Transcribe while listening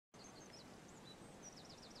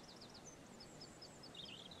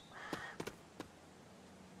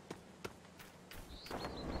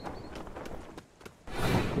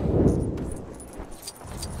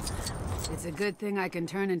It's a good thing I can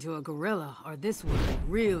turn into a gorilla, or this would be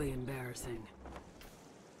really embarrassing.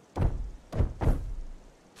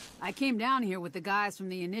 I came down here with the guys from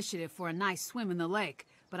the initiative for a nice swim in the lake,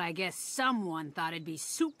 but I guess someone thought it'd be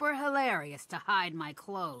super hilarious to hide my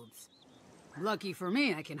clothes. Lucky for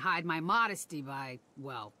me, I can hide my modesty by,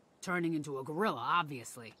 well, turning into a gorilla,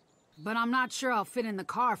 obviously. But I'm not sure I'll fit in the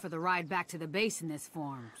car for the ride back to the base in this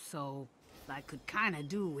form, so I could kinda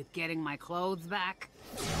do with getting my clothes back.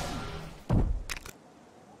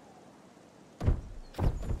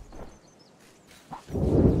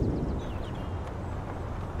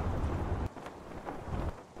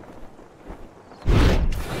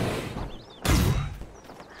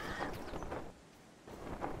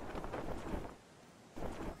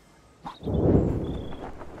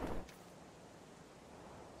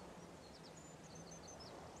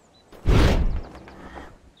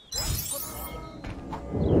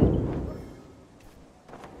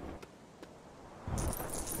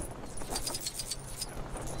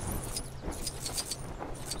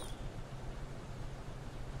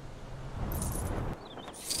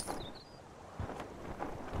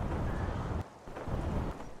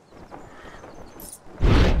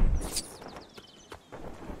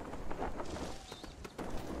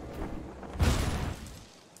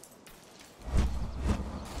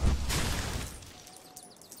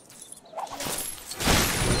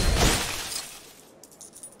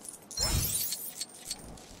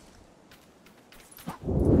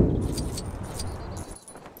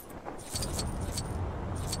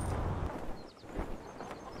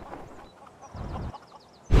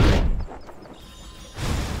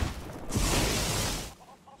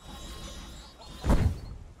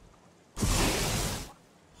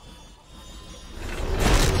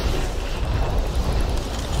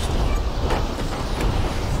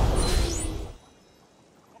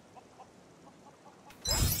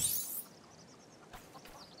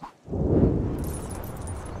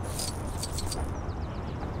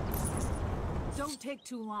 Don't take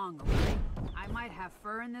too long, okay? I might have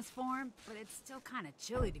fur in this form, but it's still kind of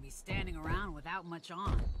chilly to be standing around without much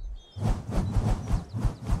on.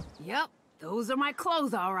 Yep, those are my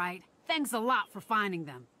clothes, all right. Thanks a lot for finding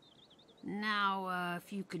them. Now,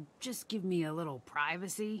 if you could just give me a little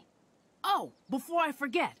privacy. Oh, before I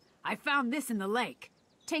forget, I found this in the lake.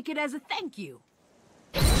 Take it as a thank you.